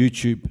 We're on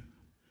YouTube.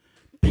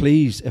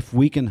 Please, if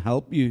we can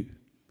help you,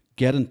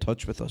 get in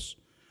touch with us.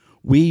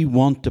 We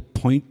want to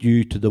point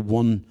you to the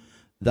one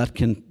that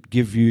can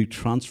give you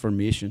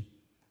transformation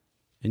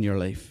in your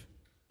life.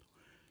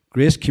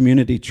 Grace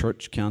Community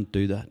Church can't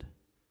do that.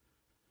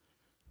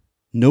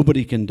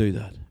 Nobody can do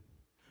that.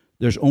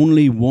 There's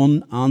only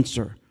one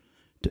answer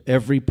to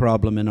every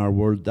problem in our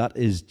world. That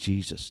is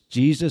Jesus.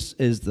 Jesus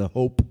is the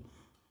hope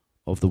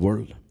of the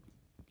world.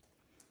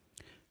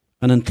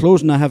 And in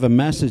closing, I have a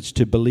message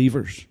to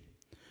believers,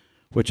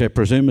 which I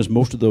presume is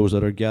most of those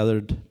that are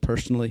gathered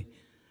personally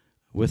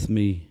with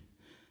me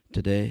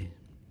today.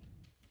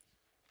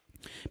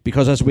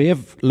 Because as we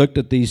have looked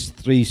at these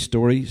three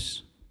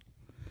stories,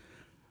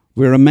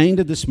 we're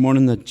reminded this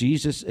morning that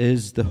Jesus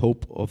is the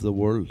hope of the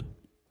world.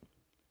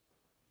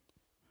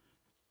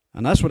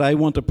 And that's what I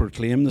want to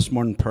proclaim this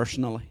morning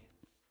personally.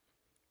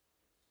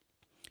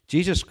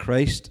 Jesus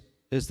Christ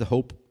is the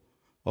hope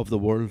of the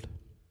world.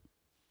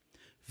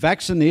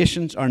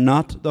 Vaccinations are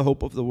not the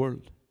hope of the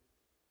world.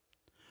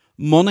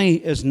 Money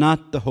is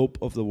not the hope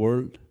of the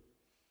world.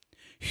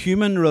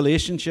 Human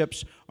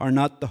relationships are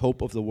not the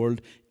hope of the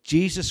world.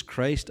 Jesus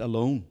Christ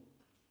alone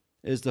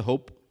is the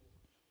hope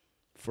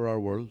for our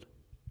world.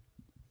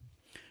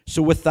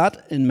 So with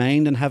that in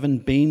mind, and having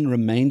been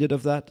reminded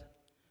of that,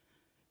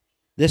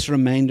 this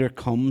reminder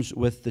comes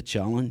with the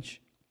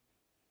challenge.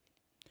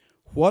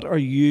 What are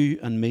you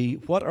and me,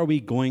 what are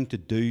we going to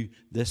do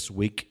this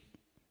week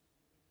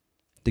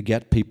to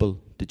get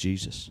people to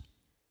Jesus?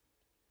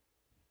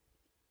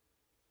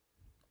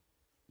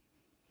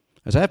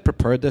 As I have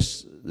prepared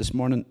this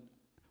morning,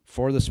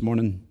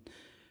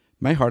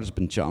 my heart has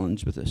been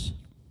challenged with this.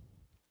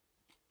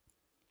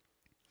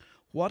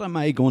 What am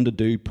I going to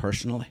do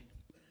personally?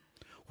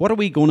 What are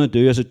we going to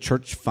do as a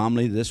church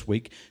family this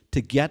week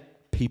to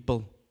get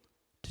people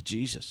to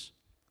Jesus?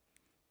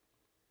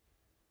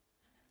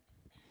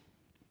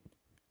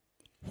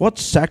 What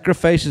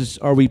sacrifices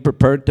are we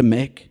prepared to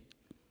make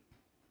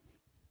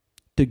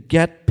to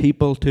get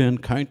people to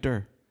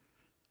encounter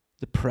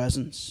the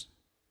presence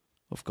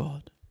of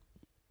God?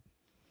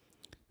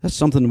 That's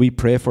something we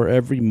pray for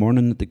every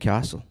morning at the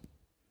castle.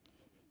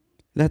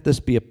 Let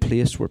this be a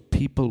place where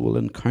people will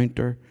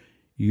encounter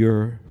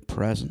your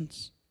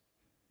presence.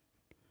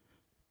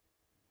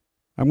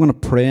 I'm going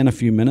to pray in a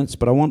few minutes,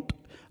 but I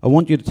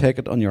want you to take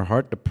it on your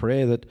heart to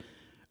pray that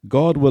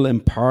God will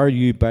empower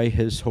you by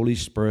His Holy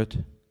Spirit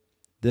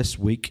this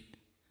week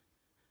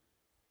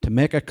to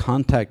make a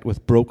contact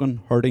with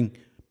broken, hurting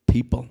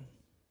people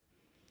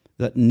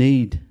that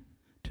need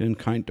to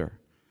encounter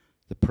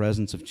the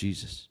presence of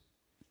Jesus.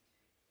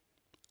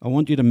 I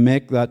want you to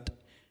make that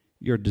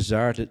your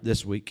desire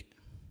this week,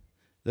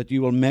 that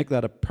you will make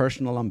that a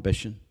personal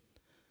ambition.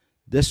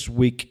 This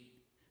week,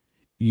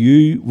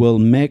 you will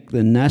make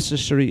the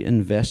necessary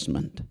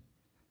investment,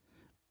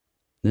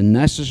 the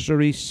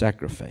necessary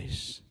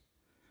sacrifice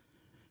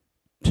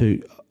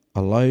to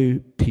allow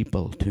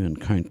people to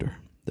encounter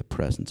the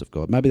presence of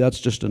God. Maybe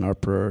that's just in our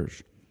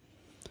prayers.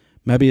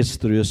 Maybe it's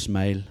through a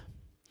smile.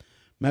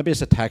 Maybe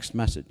it's a text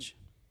message.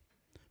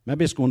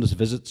 Maybe it's going to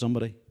visit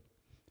somebody.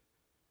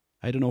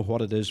 I don't know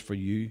what it is for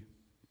you.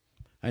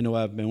 I know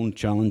I have my own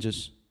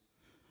challenges.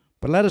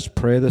 But let us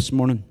pray this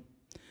morning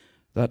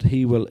that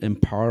He will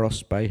empower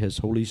us by His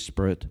Holy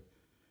Spirit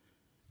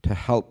to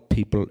help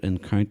people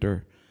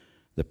encounter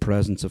the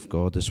presence of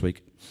God this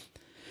week.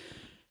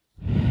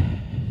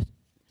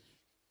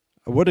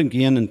 I would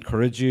again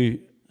encourage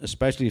you,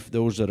 especially for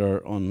those that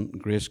are on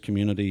Grace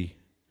Community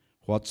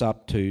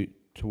WhatsApp,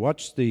 to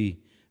watch the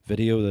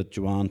video that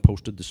Joanne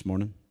posted this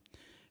morning.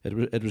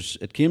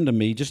 It came to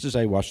me just as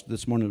I watched it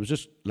this morning. It was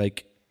just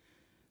like,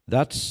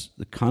 that's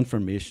the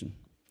confirmation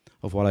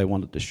of what I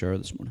wanted to share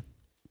this morning.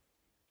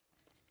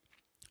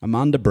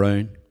 Amanda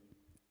Brown,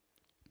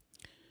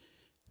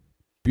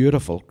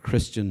 beautiful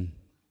Christian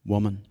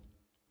woman,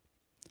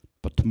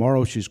 but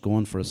tomorrow she's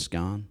going for a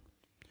scan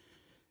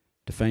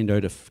to find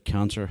out if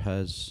cancer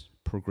has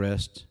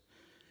progressed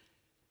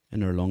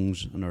in her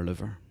lungs and her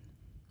liver.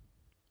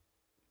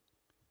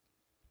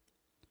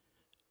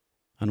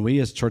 And we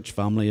as church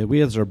family,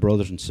 we as our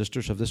brothers and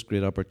sisters have this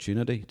great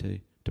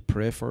opportunity to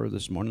pray for her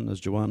this morning, as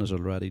Joanne has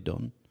already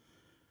done,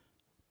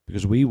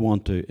 because we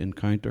want to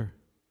encounter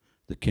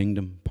the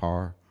kingdom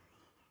power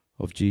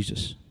of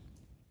Jesus.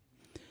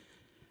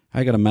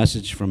 I got a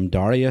message from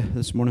Daria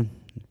this morning.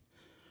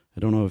 I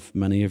don't know if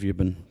many of you have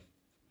been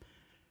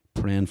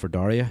praying for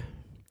Daria,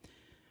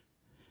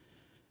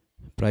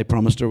 but I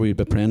promised her we'd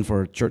be praying for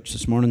her church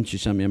this morning. She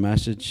sent me a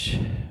message.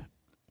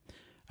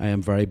 I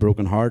am very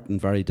broken heart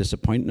and very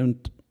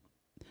disappointed.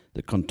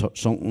 The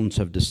consultants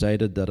have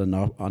decided that an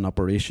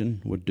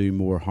operation would do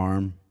more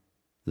harm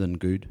than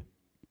good.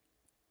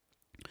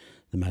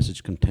 The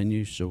message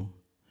continues. So,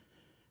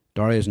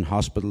 Daria is in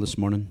hospital this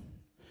morning.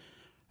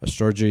 A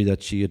surgery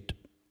that she had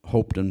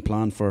hoped and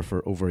planned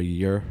for over a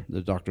year.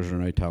 The doctors are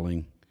now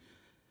telling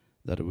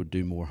that it would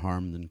do more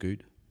harm than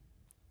good.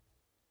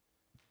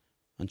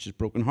 And she's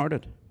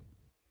broken-hearted.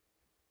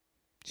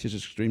 She's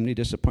extremely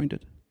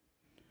disappointed.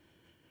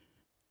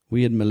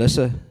 We had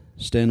Melissa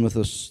staying with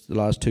us the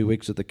last 2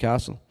 weeks at the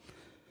castle.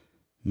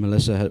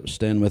 Melissa was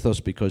staying with us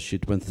because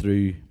she'd went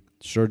through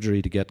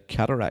surgery to get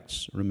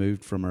cataracts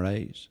removed from her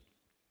eyes.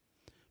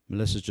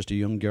 Melissa's just a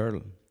young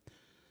girl.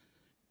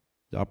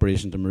 The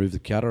operation to remove the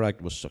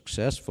cataract was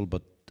successful,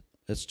 but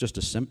it's just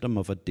a symptom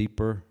of a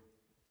deeper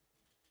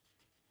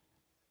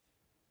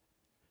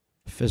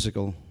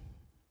physical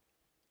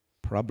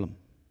problem.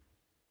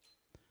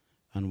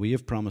 And we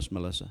have promised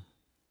Melissa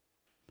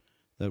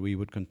that we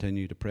would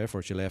continue to pray for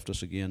her. She left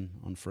us again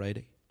on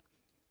Friday,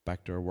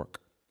 back to her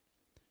work.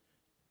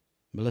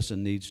 Melissa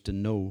needs to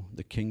know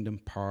the kingdom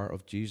power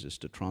of Jesus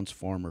to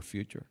transform her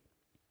future,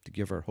 to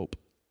give her hope.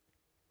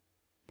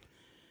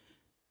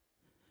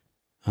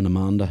 And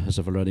Amanda, as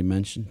I've already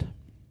mentioned.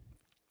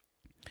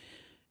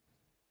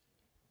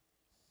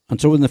 And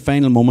so in the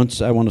final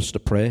moments, I want us to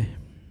pray.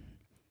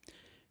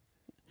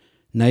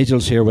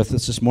 Nigel's here with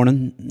us this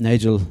morning.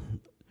 Nigel,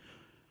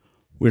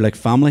 we're like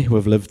family who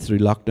have lived through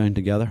lockdown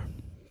together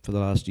for the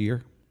last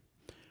year.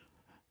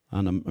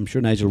 And I'm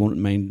sure Nigel won't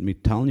mind me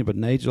telling you, but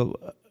Nigel,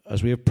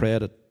 as we have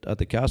prayed at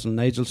the castle,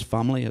 Nigel's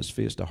family has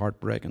faced a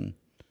heartbreaking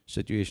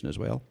situation as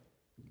well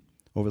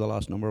over the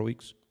last number of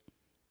weeks.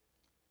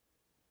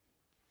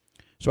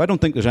 So I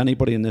don't think there's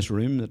anybody in this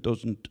room that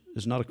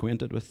is not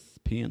acquainted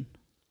with pain,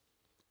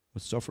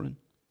 with suffering,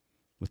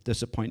 with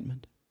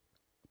disappointment.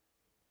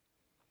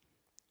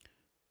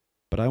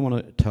 But I want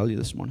to tell you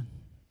this morning,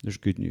 there's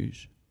good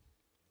news.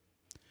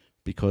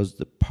 Because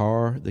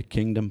the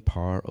kingdom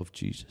power of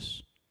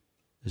Jesus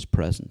is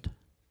present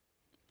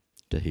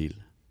to heal.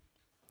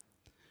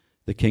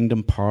 The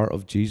kingdom power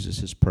of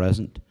Jesus is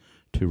present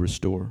to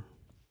restore.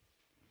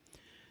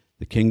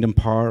 The kingdom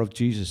power of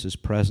Jesus is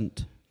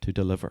present to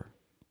deliver.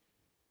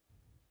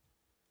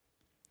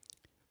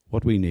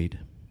 What we need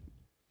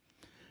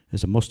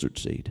is a mustard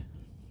seed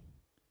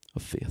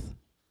of faith.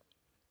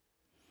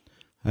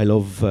 I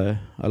love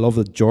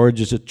that George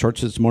is at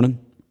church this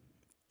morning.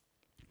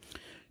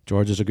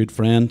 George is a good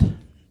friend.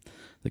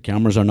 The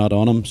cameras are not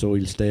on him, so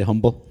he'll stay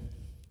humble.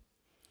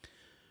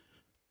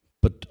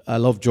 But I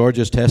love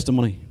George's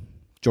testimony.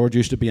 George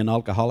used to be an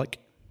alcoholic.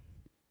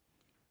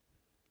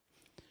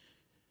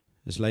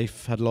 His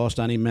life had lost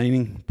any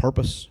meaning,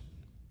 purpose.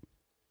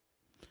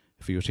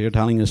 If he was here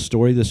telling his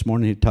story this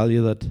morning, he'd tell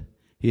you that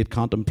he had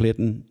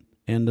contemplated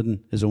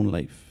ending his own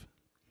life.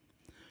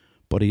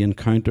 But he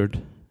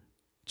encountered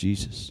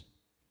Jesus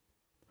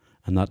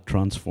And that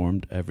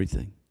transformed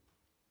everything.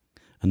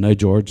 And now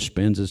George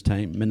spends his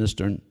time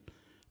ministering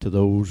to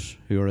those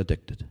who are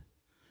addicted,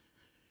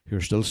 who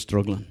are still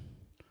struggling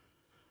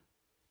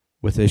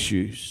with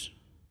issues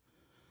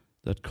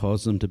that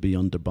cause them to be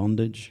under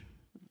bondage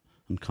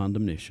and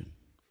condemnation.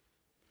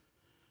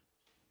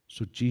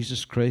 So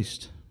Jesus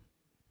Christ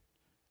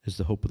is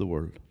the hope of the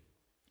world.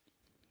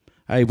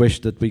 I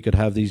wish that we could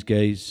have these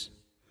guys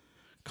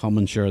come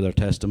and share their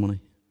testimony.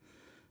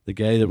 The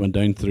guy that went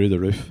down through the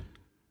roof.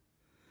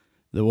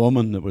 The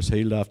woman that was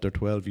healed after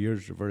 12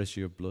 years of her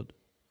issue of blood.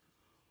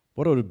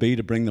 What would it be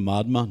to bring the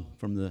madman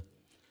from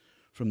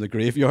the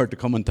graveyard to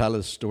come and tell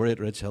his story at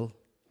Ridge Hill?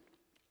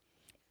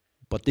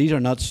 But these are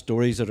not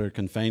stories that are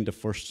confined to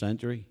first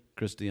century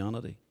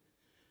Christianity.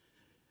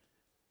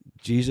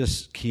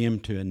 Jesus came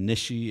to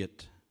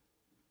initiate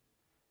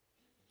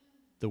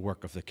the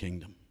work of the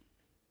kingdom.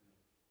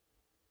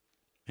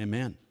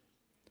 Amen.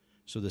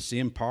 So the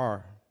same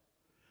power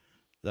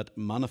that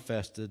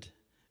manifested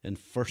in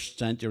first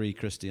century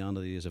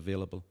Christianity is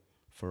available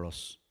for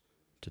us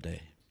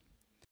today.